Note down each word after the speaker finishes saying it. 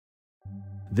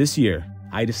This year,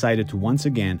 I decided to once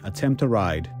again attempt a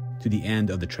ride to the end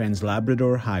of the Trans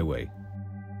Labrador Highway.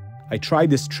 I tried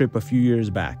this trip a few years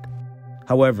back.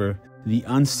 However, the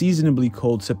unseasonably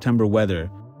cold September weather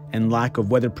and lack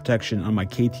of weather protection on my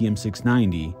KTM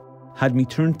 690 had me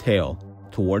turn tail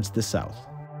towards the south.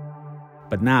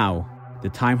 But now, the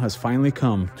time has finally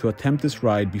come to attempt this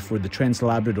ride before the Trans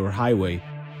Labrador Highway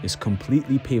is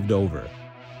completely paved over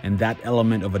and that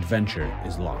element of adventure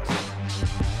is lost.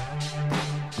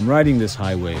 I'm riding this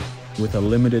highway with a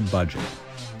limited budget.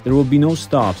 There will be no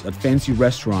stops at fancy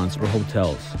restaurants or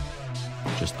hotels,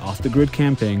 just off-the-grid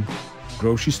camping,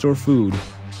 grocery store food,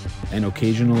 and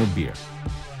occasional beer.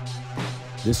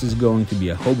 This is going to be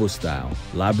a Hobo-style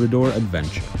Labrador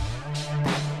adventure.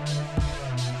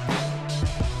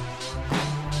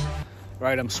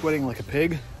 Right, I'm sweating like a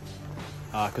pig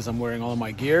because I'm wearing all of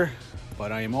my gear,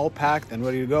 but I am all packed and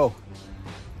ready to go.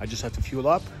 I just have to fuel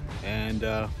up and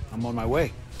I'm on my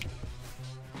way.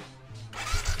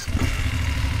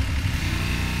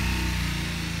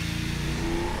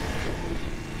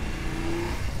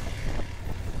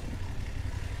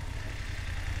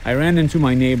 I ran into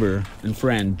my neighbor and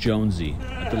friend Jonesy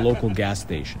at the local gas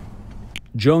station.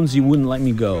 Jonesy wouldn't let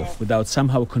me go without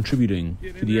somehow contributing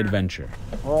to the adventure.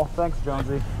 Well, thanks,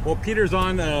 Jonesy. Well, Peter's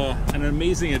on an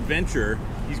amazing adventure.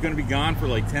 He's going to be gone for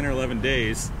like 10 or 11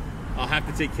 days. I'll have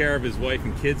to take care of his wife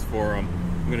and kids for him.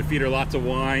 I'm going to feed her lots of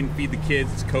wine, feed the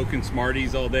kids Coke and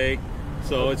Smarties all day.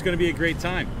 So it's going to be a great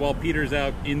time while Peter's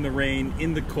out in the rain,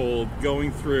 in the cold,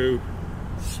 going through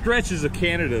stretches of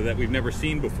Canada that we've never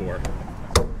seen before.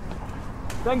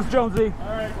 Thanks, Jonesy. All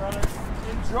right, brother.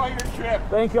 Enjoy your trip.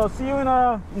 Thank you. I'll see you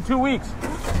in 2 weeks.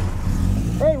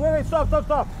 Hey, wait,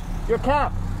 stop. Your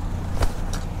cap.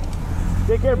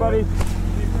 Take care, buddy.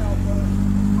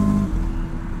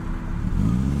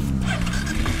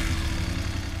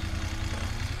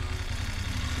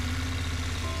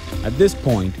 At this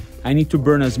point, I need to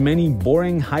burn as many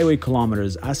boring highway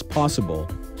kilometers as possible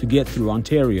to get through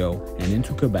Ontario and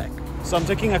into Quebec. So I'm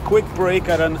taking a quick break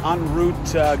at an en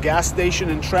route gas station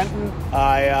in Trenton.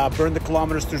 I burned the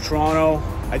kilometers through Toronto.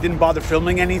 I didn't bother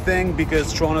filming anything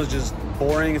because Toronto's just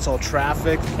boring, it's all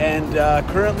traffic. And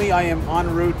currently I am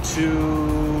en route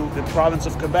to the province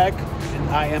of Quebec, and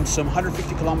I am some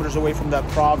 150 kilometers away from that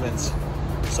province.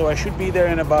 So I should be there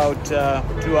in about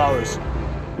 2 hours.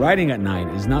 Riding at night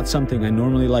is not something I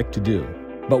normally like to do,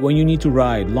 but when you need to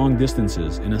ride long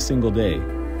distances in a single day,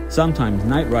 sometimes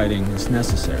night riding is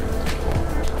necessary.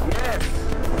 Yes!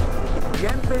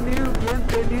 Bienvenue!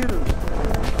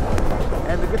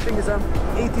 And the good thing is I'm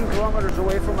 18 kilometers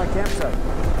away from my campsite.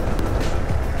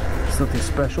 It's nothing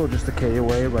special, just a K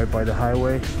away right by the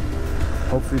highway.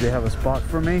 Hopefully they have a spot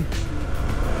for me.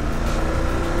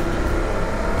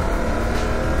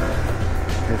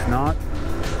 If not,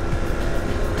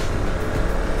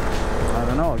 I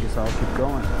don't know, I guess I'll keep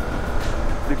going.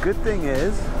 The good thing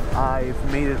is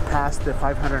I've made it past the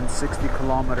 560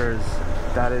 kilometers.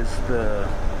 That is the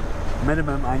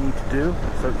minimum I need to do.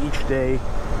 So each day,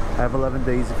 I have 11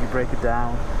 days. If you break it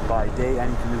down by day, I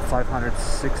need to do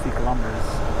 560 kilometers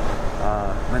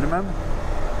minimum.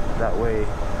 That way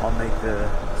I'll make the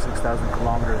 6,000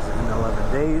 kilometers in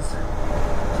 11 days.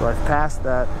 So I've passed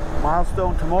that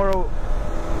milestone. Tomorrow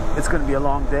it's going to be a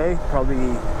long day, probably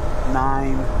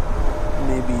 9,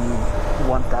 maybe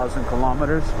 1,000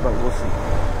 kilometers, but we'll see.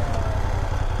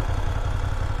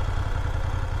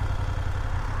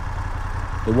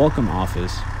 The welcome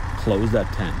office closed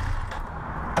at 10.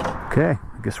 Okay,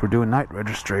 I guess we're doing night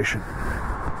registration.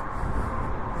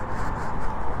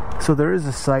 So there is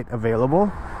a site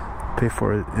available. Pay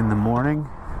for it in the morning.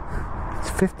 It's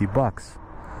 $50.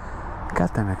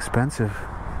 Goddamn expensive.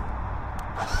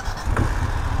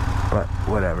 But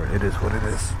whatever, it is what it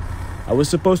is. I was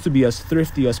supposed to be as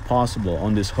thrifty as possible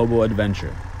on this Hobo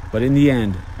adventure, but in the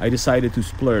end, I decided to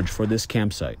splurge for this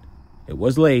campsite. It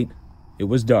was late, it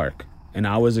was dark, and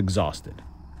I was exhausted.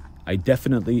 I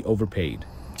definitely overpaid.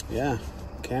 Yeah,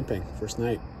 camping, first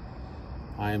night.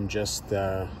 I am just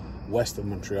west of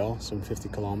Montreal, some 50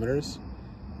 kilometers,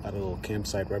 at a little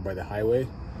campsite right by the highway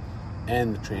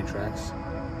and the train tracks. I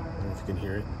don't know if you can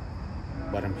hear it,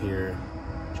 but I'm here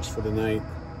just for the night.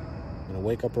 I'm gonna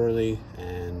wake up early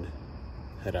and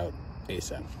head out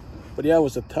ASAP. But yeah, it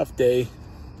was a tough day.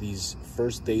 These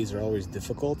first days are always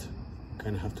difficult. You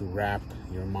kind of have to wrap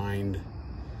your mind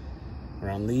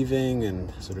around leaving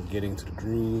and sort of getting to the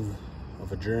groove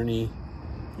of a journey.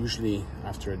 Usually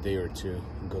after a day or two,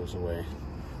 it goes away.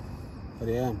 But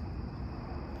yeah,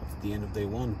 that's the end of day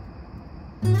one.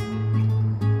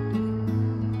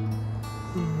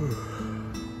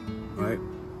 Right,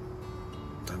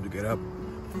 time to get up.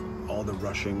 All the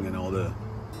rushing and all the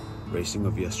racing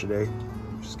of yesterday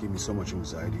just gave me so much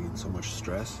anxiety and so much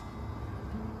stress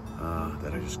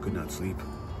that I just could not sleep.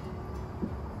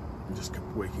 I just kept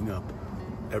waking up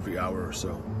every hour or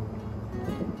so.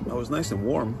 I was nice and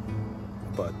warm,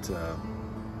 but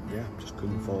yeah, just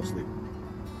couldn't fall asleep.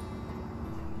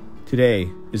 Today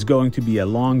is going to be a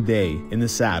long day in the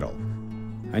saddle.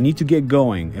 I need to get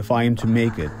going if I am to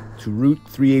make it to Route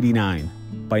 389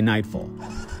 by nightfall.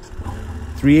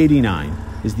 389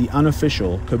 is the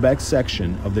unofficial Quebec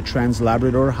section of the Trans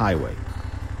Labrador Highway,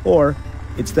 or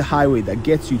it's the highway that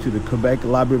gets you to the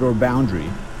Quebec-Labrador boundary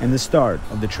and the start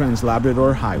of the Trans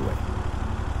Labrador Highway.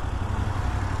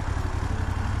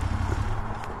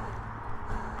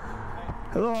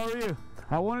 Hello, how are you?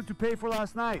 I wanted to pay for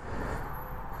last night.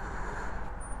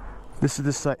 This is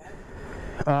the site.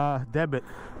 Debit.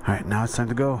 Alright, now it's time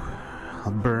to go.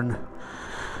 I'll burn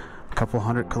a couple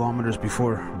 100 kilometers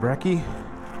before brekkie.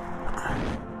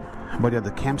 But yeah,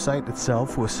 the campsite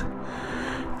itself was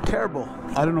terrible.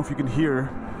 I don't know if you can hear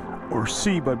or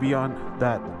see, but beyond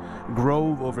that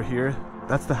grove over here,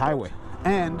 that's the highway.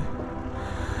 And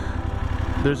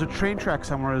there's a train track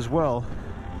somewhere as well.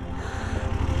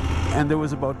 And there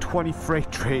was about 20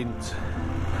 freight trains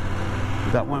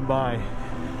that went by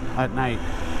at night.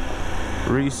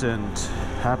 Recent.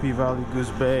 Happy Valley Goose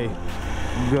Bay.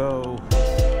 Go.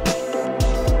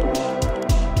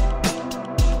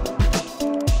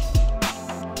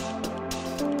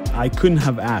 I couldn't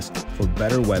have asked for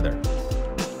better weather.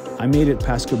 I made it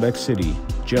past Quebec City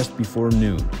just before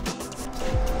noon.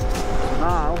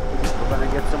 Now, we're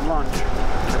gonna get some lunch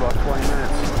in about 20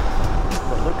 minutes.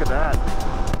 But look at that.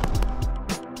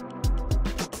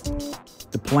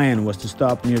 The plan was to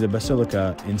stop near the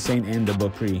Basilica in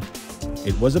Saint-Anne-de-Beaupré.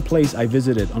 It was a place I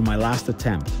visited on my last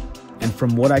attempt, and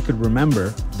from what I could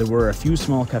remember, there were a few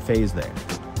small cafes there.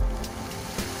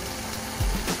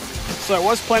 So I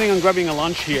was planning on grabbing a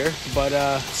lunch here, but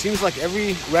seems like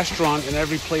every restaurant and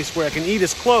every place where I can eat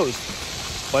is closed.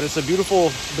 But it's a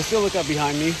beautiful basilica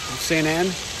behind me, St. Anne.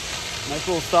 Nice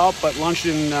little stop, but lunch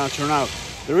didn't turn out.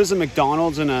 There is a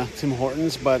McDonald's and a Tim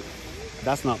Hortons, but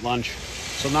that's not lunch.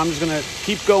 So now I'm just gonna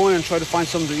keep going and try to find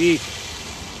something to eat.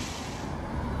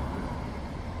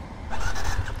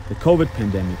 The COVID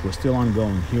pandemic was still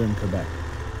ongoing here in Quebec.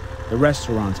 The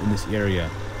restaurants in this area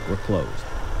were closed.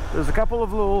 There's a couple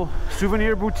of little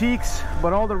souvenir boutiques,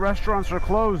 but all the restaurants are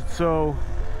closed, so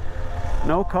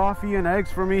no coffee and eggs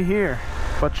for me here.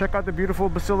 But check out the beautiful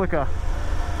basilica.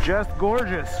 Just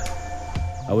gorgeous.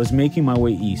 I was making my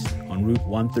way east on Route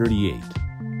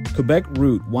 138. Quebec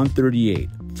Route 138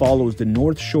 follows the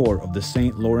north shore of the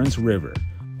St. Lawrence River,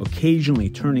 occasionally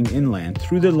turning inland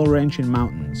through the Laurentian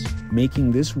Mountains,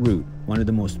 making this route one of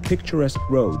the most picturesque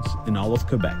roads in all of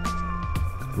Quebec.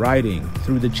 Riding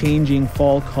through the changing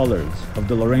fall colors of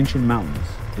the Laurentian Mountains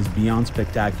is beyond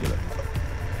spectacular.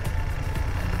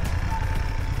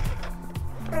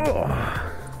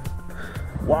 Oh.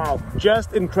 Wow,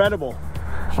 just incredible.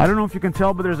 I don't know if you can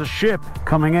tell, but there's a ship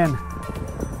coming in.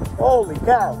 Holy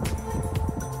cow.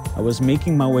 I was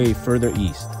making my way further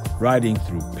east, riding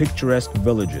through picturesque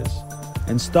villages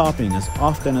and stopping as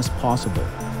often as possible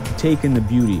to take in the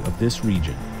beauty of this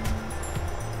region.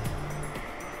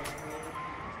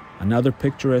 Another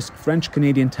picturesque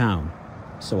French-Canadian town,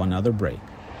 so another break.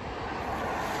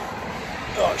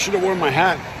 Oh, I should have worn my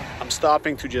hat. I'm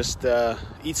stopping to just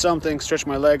eat something, stretch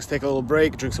my legs, take a little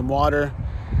break, drink some water,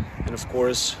 and of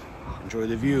course, enjoy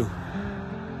the view.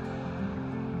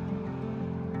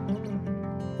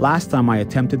 Last time I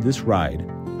attempted this ride,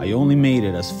 I only made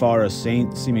it as far as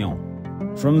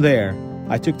Saint-Simeon. From there,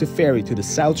 I took the ferry to the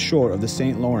south shore of the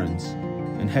St. Lawrence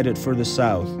and headed further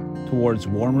south towards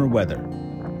warmer weather.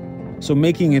 So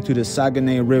making it to the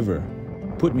Saguenay River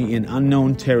put me in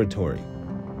unknown territory.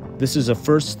 This is a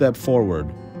first step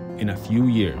forward in a few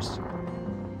years.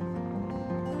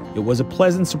 It was a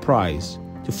pleasant surprise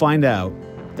to find out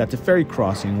that the ferry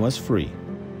crossing was free.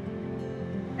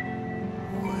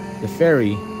 The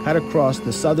ferry had to cross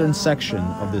the southern section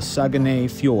of the Saguenay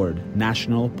Fjord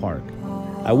National Park.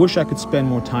 I wish I could spend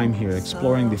more time here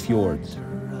exploring the fjords,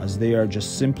 as they are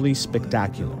just simply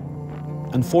spectacular.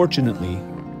 Unfortunately,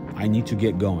 I need to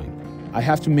get going. I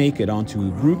have to make it onto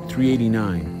Route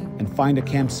 389 and find a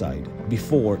campsite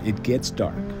before it gets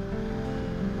dark.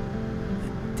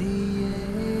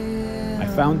 I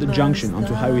found the junction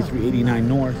onto Highway 389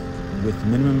 North with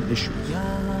minimum issues.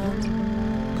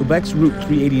 Quebec's Route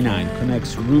 389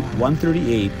 connects Route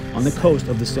 138 on the coast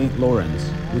of the St. Lawrence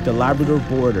with the Labrador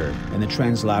border and the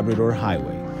Trans Labrador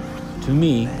Highway. To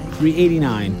me,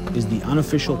 389 is the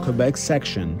unofficial Quebec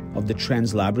section of the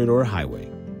Trans Labrador Highway.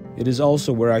 It is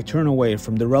also where I turn away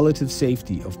from the relative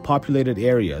safety of populated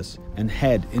areas and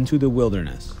head into the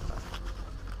wilderness.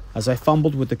 As I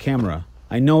fumbled with the camera,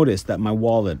 I noticed that my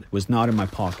wallet was not in my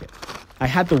pocket. I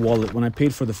had the wallet when I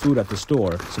paid for the food at the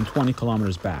store some 20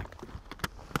 kilometers back.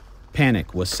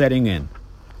 Panic was setting in.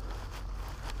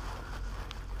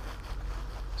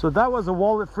 So that was a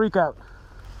wallet freakout.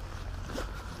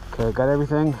 Okay, got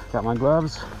everything, got my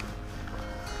gloves.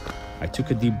 I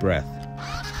took a deep breath,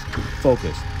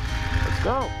 focused, Let's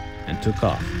go. and took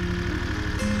off.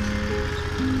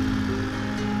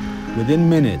 Within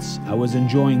minutes, I was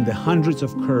enjoying the hundreds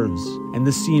of curves and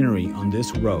the scenery on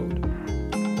this road.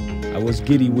 I was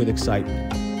giddy with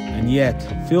excitement, and yet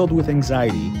filled with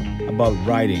anxiety about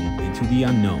riding into the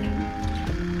unknown.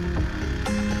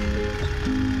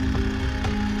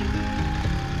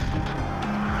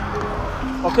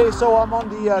 Okay, so I'm on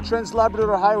the Trans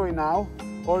Labrador Highway now,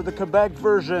 or the Quebec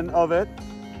version of it.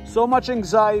 So much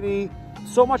anxiety,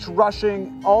 so much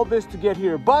rushing, all this to get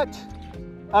here, but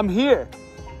I'm here.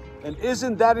 And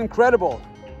isn't that incredible?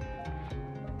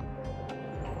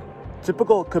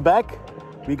 Typical Quebec,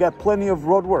 we got plenty of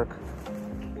road work.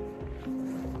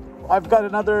 I've got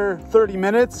another 30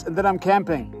 minutes and then I'm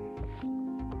camping.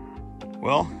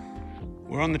 Well,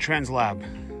 we're on the Trans Lab,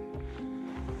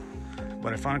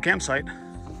 but I found a campsite.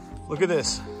 Look at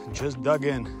this, just dug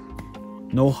in.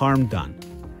 No harm done.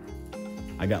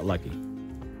 I got lucky.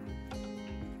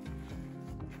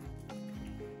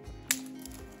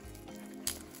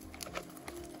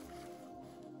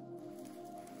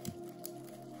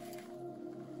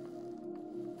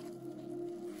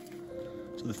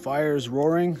 So the fire is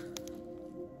roaring.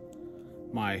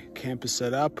 My camp is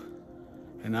set up,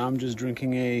 and now I'm just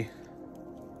drinking a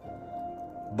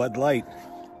Bud Light.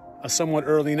 A somewhat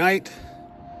early night.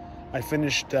 I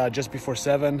finished just before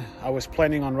 7. I was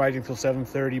planning on riding till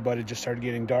 7:30, but it just started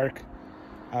getting dark.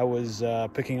 I was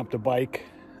picking up the bike,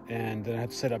 and then I had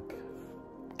to set up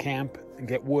camp and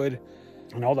get wood,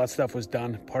 and all that stuff was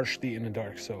done partially in the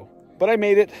dark. So, but I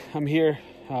made it. I'm here.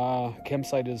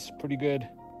 Campsite is pretty good.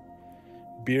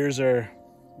 Beers are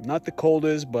not the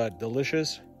coldest, but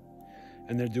delicious,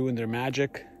 and they're doing their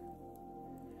magic.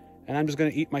 And I'm just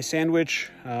gonna eat my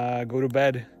sandwich, go to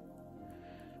bed,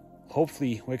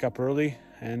 hopefully wake up early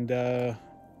and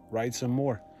ride some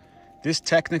more. This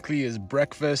technically is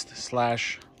breakfast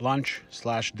slash lunch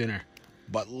slash dinner.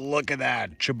 But look at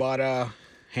that, ciabatta,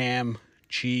 ham,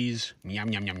 cheese, yum,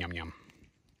 yum, yum, yum, yum.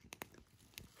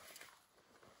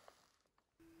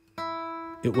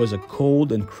 It was a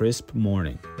cold and crisp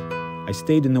morning. I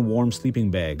stayed in the warm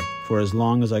sleeping bag for as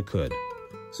long as I could.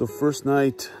 So first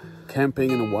night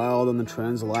camping in the wild on the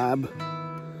Trans Lab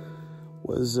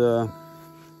was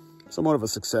somewhat of a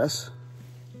success.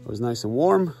 It was nice and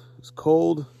warm, it was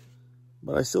cold,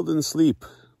 but I still didn't sleep,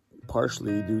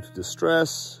 partially due to the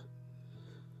stress,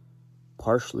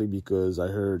 partially because I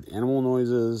heard animal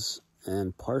noises,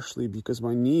 and partially because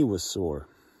my knee was sore.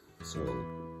 So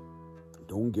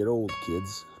don't get old,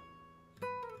 kids.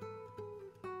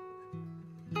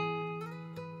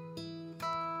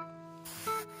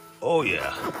 Oh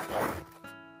yeah,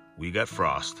 we got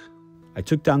frost. I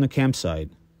took down the campsite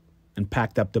and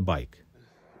packed up the bike.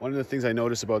 One of the things I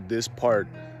noticed about this part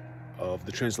of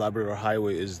the Trans Labrador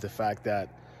Highway is the fact that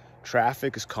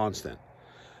traffic is constant.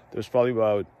 There's probably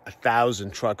about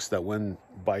 1,000 trucks that went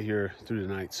by here through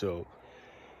the night. So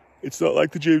it's not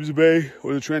like the James Bay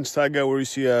or the Trans Taiga where you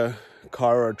see a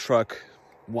car or a truck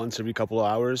once every couple of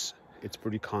hours. It's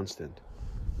pretty constant.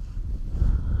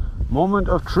 Moment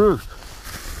of truth.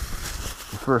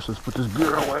 First, let's put this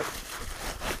beer away.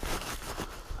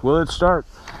 Will it start?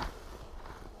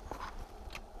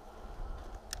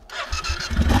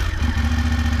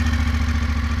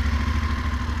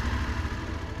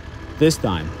 This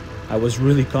time, I was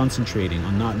really concentrating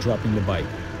on not dropping the bike.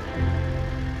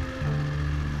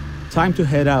 Time to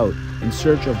head out in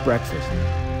search of breakfast,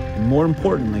 and more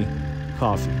importantly,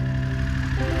 coffee.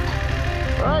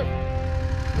 All right,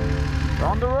 we're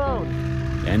on the road.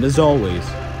 And as always,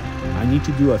 I need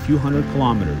to do a few hundred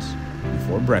kilometers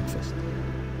before breakfast.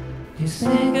 You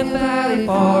think about it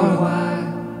for a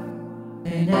while.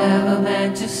 They never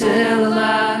meant to sell a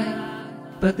lie,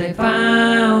 but they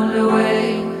found a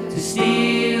way to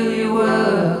steal your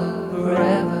world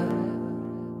forever.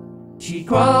 She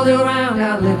crawled around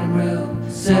our living room,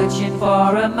 searching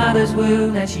for a mother's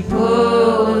wound that she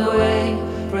pulled away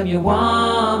from your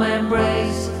warm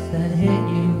embrace that hit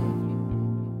you.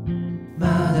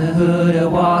 Motherhood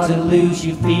of Waterloo,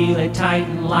 you feel it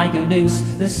tighten like a noose,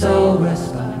 the soul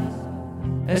respite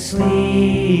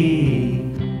asleep.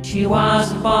 She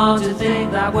wasn't born to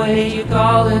think that way. You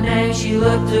called her name, she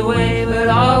looked away, but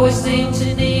always seemed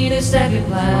to need a second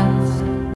glance.